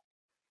entirety?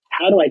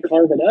 How do I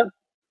carve it up?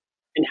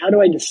 And how do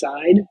I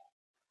decide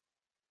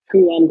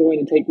who I'm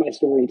going to take my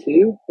story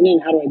to? And then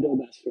how do I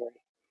build that story?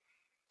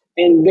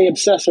 And they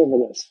obsess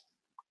over this.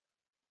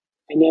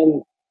 And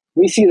then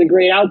we see the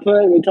great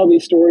output, and we tell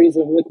these stories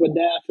of liquid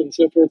death and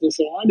so forth and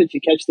so on. But you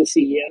catch the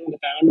CEO and the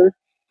founder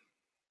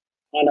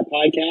on a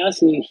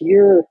podcast, and you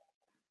hear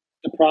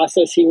the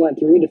process he went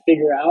through to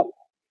figure out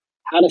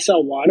how to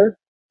sell water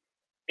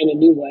in a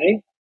new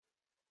way.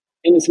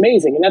 And it's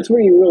amazing. And that's where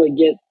you really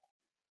get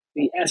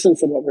the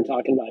essence of what we're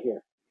talking about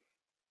here.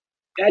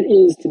 That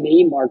is, to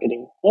me,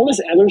 marketing. All this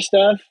other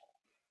stuff,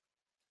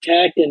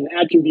 tech and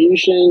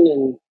attribution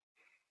and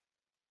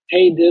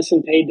paid this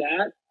and paid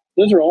that,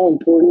 those are all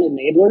important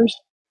enablers.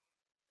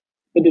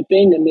 But the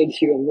thing that makes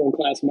you a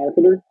world-class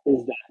marketer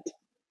is that.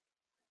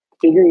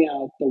 Figuring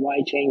out the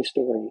why change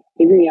story.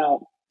 Figuring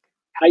out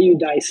how you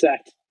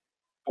dissect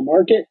a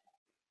market,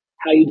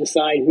 how you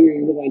decide who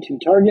you're going to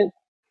target,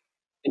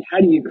 and how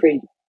do you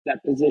create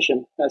that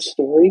position, that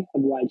story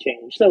of why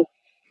change. So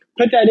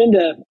put that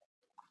into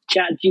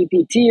Chat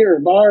GPT or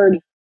Bard,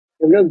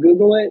 or go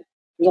Google it.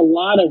 There's a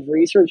lot of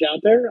research out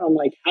there on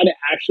like how to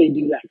actually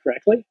do that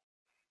correctly.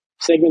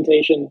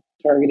 Segmentation,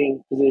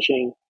 targeting,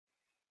 positioning.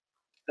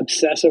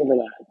 Obsess over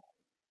that.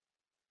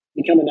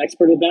 Become an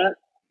expert at that.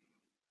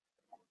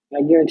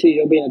 I guarantee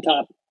you'll be in the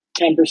top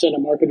 10%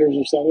 of marketers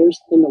or sellers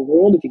in the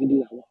world if you can do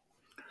that well.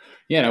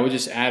 Yeah, and I would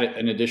just add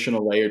an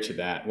additional layer to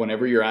that.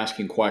 Whenever you're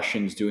asking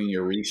questions, doing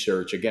your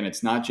research, again,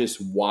 it's not just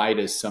why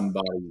does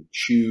somebody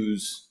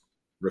choose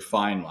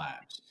Refine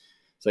Labs?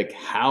 It's like,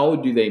 how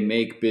do they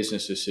make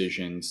business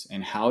decisions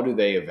and how do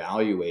they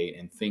evaluate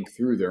and think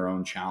through their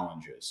own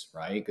challenges,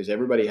 right? Because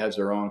everybody has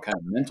their own kind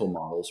of mental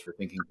models for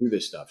thinking through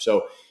this stuff.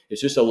 So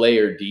it's just a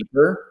layer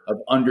deeper of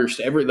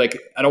understand.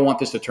 Like, I don't want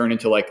this to turn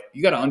into like,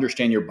 you got to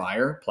understand your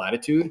buyer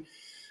platitude,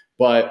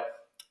 but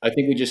I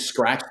think we just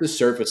scratch the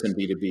surface in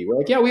B2B. We're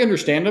like, yeah, we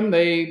understand them.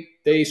 They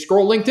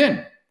scroll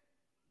LinkedIn.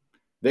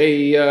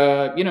 They,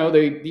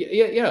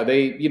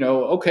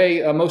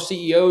 okay. Most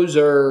CEOs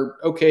are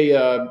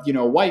okay.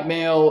 White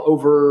male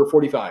over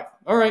 45.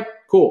 All right,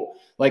 cool.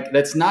 Like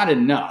that's not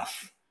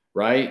enough,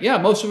 right? Yeah,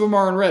 most of them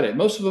are on Reddit.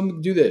 Most of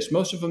them do this.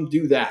 Most of them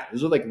do that.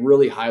 Those are like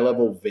really high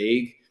level,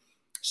 vague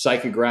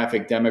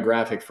psychographic,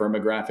 demographic,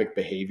 firmographic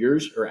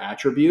behaviors or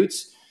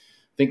attributes.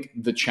 I think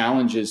the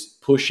challenge is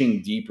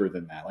pushing deeper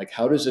than that. Like,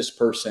 how does this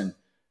person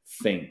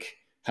think?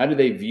 How do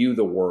they view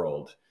the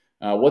world?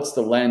 What's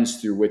the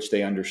lens through which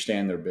they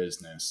understand their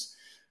business?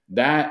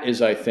 That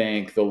is, I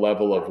think, the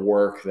level of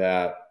work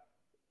that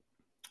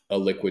a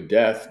Liquid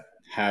Death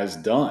has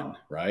done,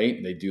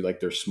 right? They do like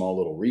their small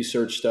little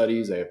research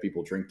studies. They have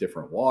people drink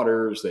different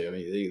waters.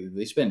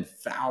 They spend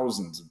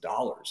thousands of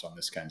dollars on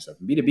this kind of stuff.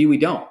 In B2B, we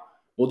don't.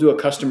 We'll do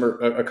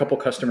a couple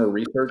customer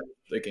research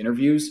like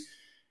interviews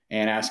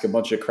and ask a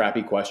bunch of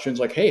crappy questions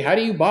like, hey, how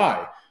do you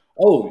buy?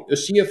 Oh, the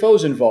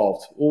CFO's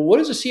involved. Well, what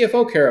does a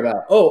CFO care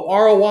about? Oh,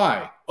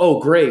 ROI. Oh,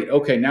 great.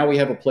 Okay, now we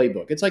have a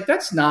playbook. It's like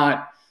it's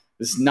not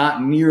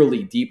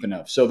nearly deep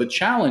enough. So the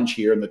challenge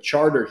here and the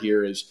charter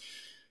here is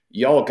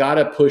y'all got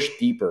to push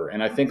deeper.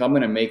 And I think I'm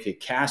going to make it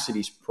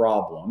Cassidy's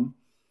problem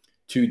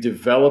to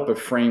develop a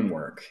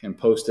framework and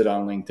post it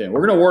on LinkedIn.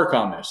 We're going to work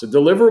on this. The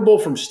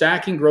deliverable from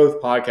Stacking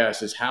Growth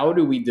Podcast is how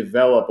do we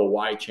develop a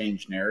why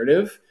change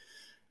narrative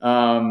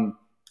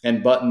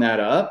and button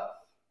that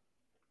up.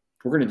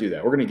 We're going to do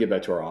that. We're going to give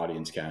that to our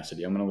audience,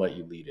 Cassidy. I'm going to let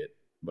you lead it,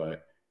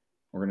 but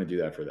we're going to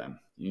do that for them.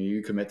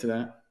 You commit to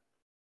that?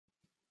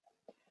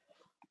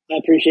 I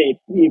appreciate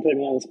you putting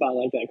me on the spot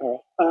like that,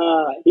 Carl.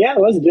 Yeah,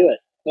 let's do it.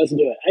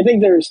 I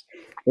think the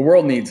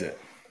world needs it.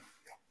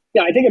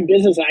 Yeah, I think a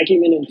business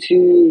acumen in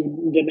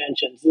two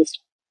dimensions. This,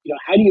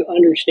 how do you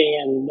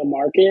understand the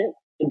market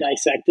and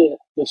dissect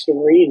the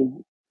story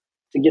and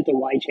to get the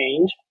why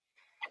change?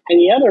 And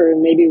the other,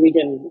 and maybe we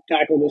can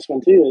tackle this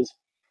one too, is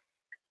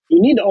you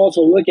need to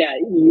also look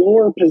at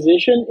your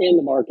position in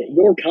the market,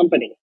 your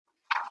company,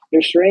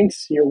 your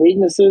strengths, your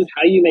weaknesses,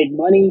 how you make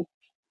money,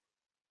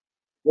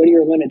 what are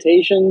your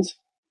limitations?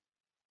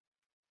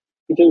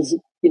 Because,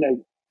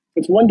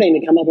 it's one thing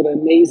to come up with an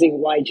amazing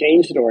why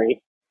change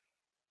story,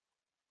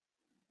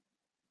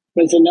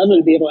 but it's another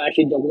to be able to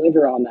actually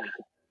deliver on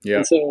that. Yeah.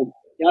 And so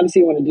you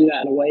obviously want to do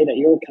that in a way that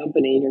your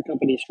company and your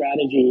company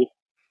strategy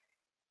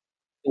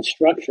and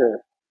structure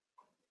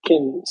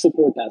can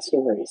support that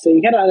story. So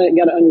you gotta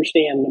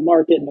understand the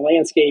market and the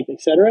landscape, et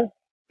cetera,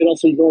 but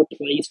also your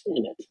place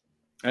in it.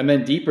 And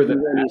then deeper than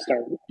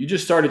that, you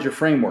just started your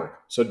framework.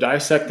 So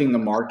dissecting the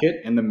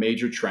market and the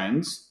major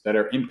trends that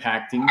are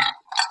impacting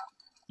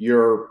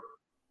your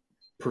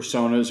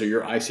personas or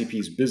your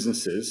ICP's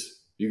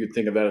businesses. You could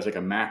think of that as like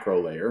a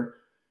macro layer.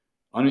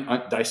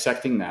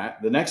 Dissecting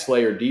that. The next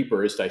layer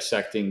deeper is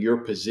dissecting your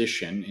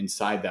position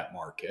inside that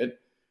market,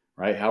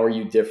 right? How are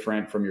you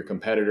different from your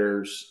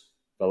competitors?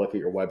 If I look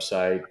at your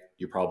website,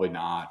 you're probably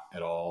not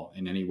at all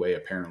in any way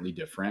apparently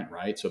different,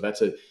 right? So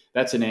that's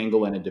an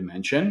angle and a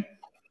dimension,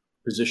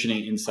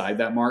 positioning inside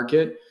that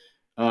market.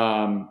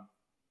 And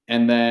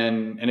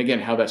again,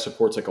 how that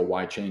supports like a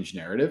why change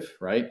narrative,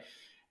 right?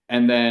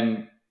 And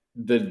then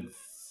the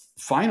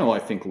final, I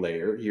think,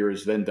 layer here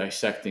is then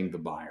dissecting the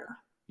buyer,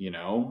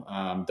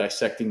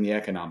 dissecting the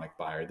economic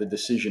buyer, the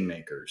decision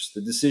makers,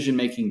 the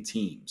decision-making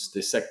teams,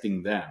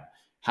 dissecting them.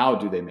 How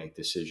do they make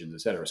decisions,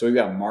 et cetera? So we've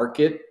got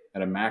market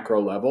at a macro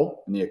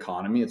level in the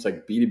economy. It's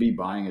like B2B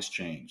buying has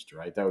changed,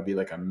 right? That would be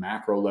like a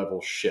macro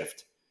level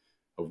shift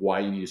of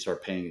why you need to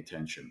start paying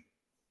attention.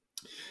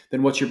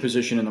 Then what's your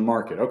position in the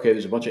market? Okay,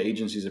 there's a bunch of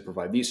agencies that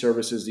provide these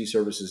services.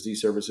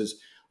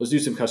 Let's do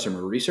some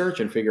customer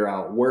research and figure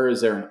out where is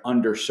there an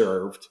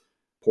underserved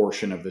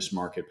portion of this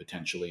market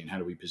potentially, and how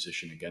do we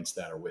position against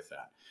that or with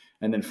that?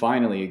 And then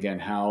finally, again,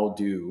 how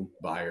do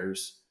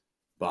buyers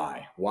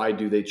buy? Why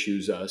do they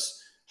choose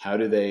us? How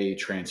do they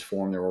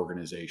transform their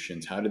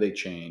organizations? How do they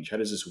change? How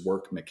does this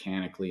work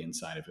mechanically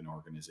inside of an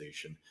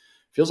organization?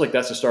 Feels like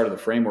that's the start of the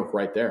framework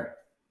right there.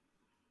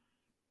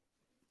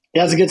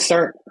 Yeah, that's a good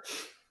start.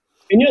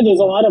 And there's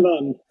a lot of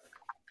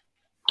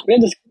we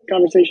had this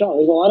conversation.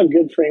 There's a lot of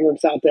good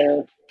frameworks out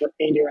there.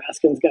 Andy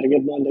Raskin's got a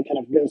good one that kind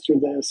of goes through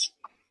this.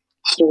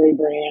 Story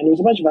Brand. There's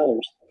a bunch of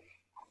others.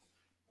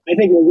 I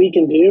think what we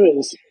can do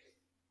is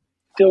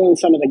fill in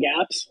some of the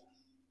gaps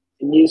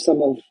and use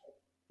some of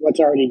what's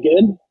already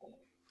good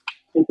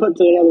and put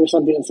together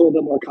something that's a little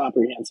bit more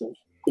comprehensive.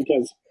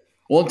 Because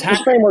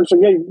these frameworks are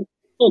good, a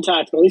little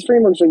tactical. These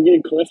frameworks are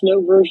good Cliff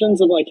Note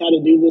versions of like how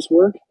to do this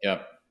work.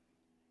 Yep.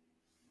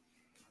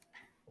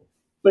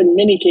 but in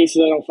many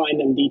cases, I don't find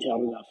them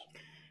detailed enough.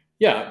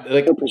 Yeah,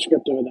 like or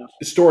prescriptive enough.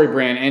 Story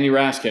brand, Andy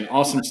Raskin,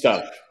 awesome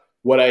stuff.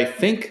 What I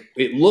think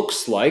it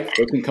looks like,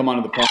 they can come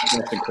onto the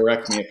podcast and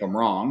correct me if I'm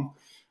wrong.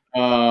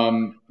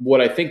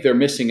 What I think they're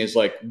missing is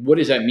like, what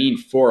does that mean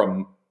for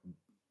a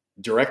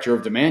director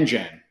of demand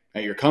gen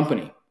at your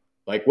company?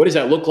 Like, what does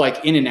that look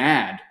like in an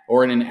ad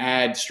or in an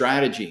ad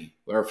strategy,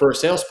 or for a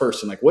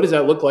salesperson? Like, what does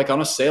that look like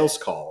on a sales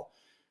call?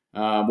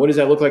 What does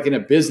that look like in a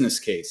business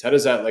case? How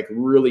does that like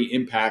really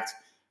impact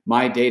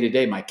my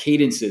day-to-day, my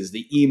cadences,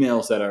 the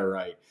emails that I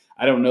write?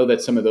 I don't know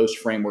that some of those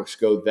frameworks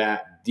go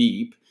that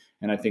deep.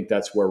 And I think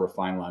that's where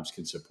Refine Labs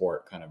can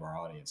support kind of our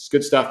audience.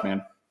 Good stuff,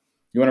 man.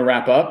 You want to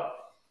wrap up?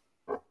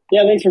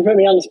 Yeah, thanks for putting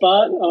me on the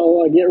spot.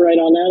 I'll get right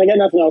on that. I got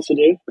nothing else to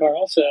do,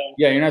 Carl. So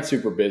yeah, you're not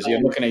super busy.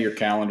 I'm looking at your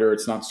calendar.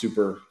 It's not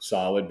super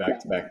solid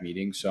back-to-back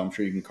meetings, so I'm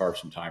sure you can carve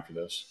some time for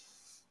this.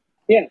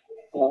 Yeah,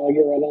 I'll get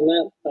right on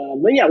that.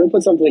 But yeah, we'll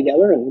put something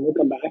together and we'll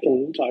come back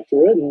and talk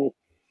through it. And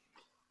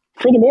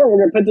furthermore, we're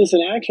going to put this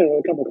in action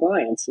with a couple of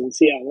clients and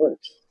see how it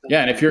works.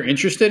 Yeah, and if you're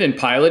interested in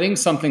piloting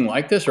something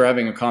like this or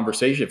having a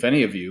conversation, if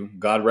any of you,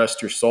 God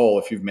rest your soul,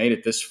 if you've made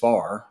it this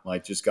far,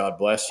 like just God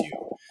bless you.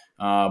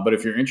 But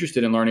if you're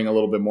interested in learning a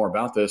little bit more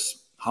about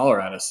this,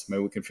 holler at us.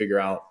 Maybe we can figure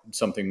out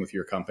something with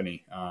your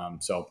company.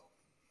 So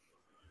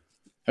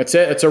that's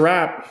it. It's a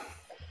wrap.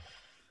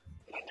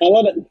 I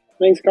love it.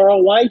 Thanks,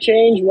 Carl. Why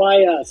change?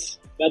 Why us?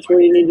 That's where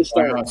you need to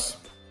start.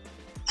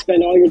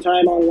 Spend all your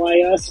time on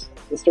why us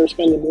and start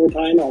spending more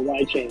time on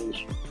why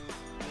change.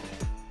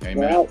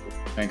 Amen.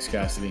 Thanks,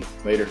 Cassidy.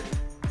 Later.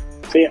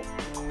 See ya.